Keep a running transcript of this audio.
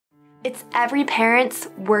It's every parent's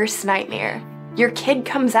worst nightmare. Your kid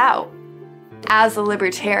comes out as a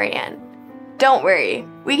libertarian. Don't worry,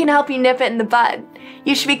 we can help you nip it in the bud.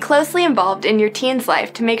 You should be closely involved in your teen's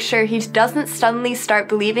life to make sure he doesn't suddenly start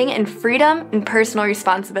believing in freedom and personal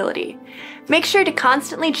responsibility. Make sure to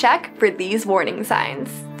constantly check for these warning signs.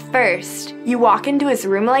 First, you walk into his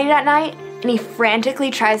room late at night and he frantically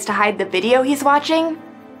tries to hide the video he's watching.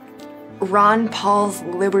 Ron Paul's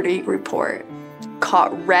Liberty Report.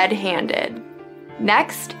 Caught red-handed.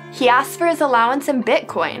 Next, he asks for his allowance in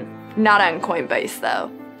Bitcoin. Not on Coinbase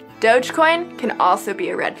though. Dogecoin can also be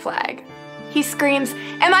a red flag. He screams,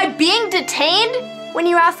 "Am I being detained?" when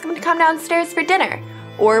you ask him to come downstairs for dinner,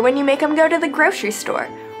 or when you make him go to the grocery store,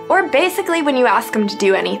 or basically when you ask him to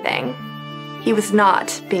do anything. He was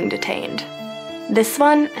not being detained. This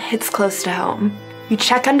one hits close to home. You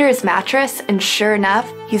check under his mattress and sure enough,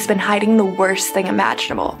 he's been hiding the worst thing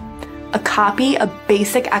imaginable. A copy of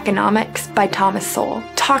Basic Economics by Thomas Sowell.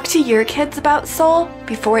 Talk to your kids about Sowell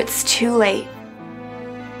before it's too late.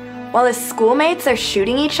 While his schoolmates are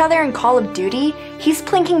shooting each other in Call of Duty, he's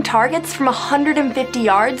plinking targets from 150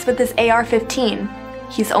 yards with his AR-15.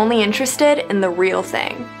 He's only interested in the real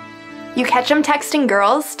thing. You catch him texting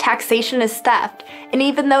girls, taxation is theft, and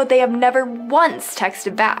even though they have never once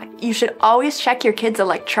texted back, you should always check your kids'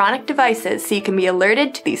 electronic devices so you can be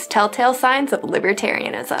alerted to these telltale signs of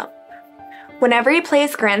libertarianism. Whenever he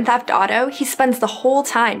plays Grand Theft Auto, he spends the whole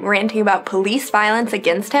time ranting about police violence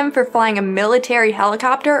against him for flying a military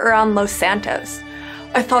helicopter around Los Santos.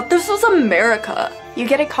 I thought this was America. You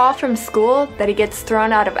get a call from school that he gets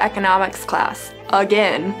thrown out of economics class,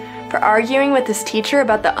 again, for arguing with his teacher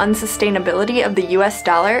about the unsustainability of the US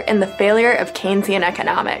dollar and the failure of Keynesian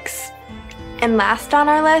economics. And last on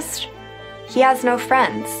our list, he has no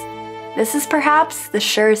friends. This is perhaps the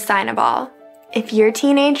surest sign of all. If your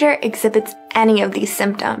teenager exhibits any of these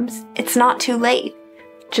symptoms, it's not too late.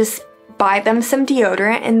 Just buy them some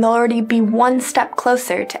deodorant and they'll already be one step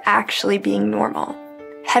closer to actually being normal.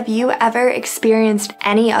 Have you ever experienced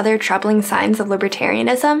any other troubling signs of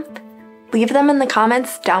libertarianism? Leave them in the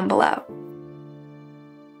comments down below.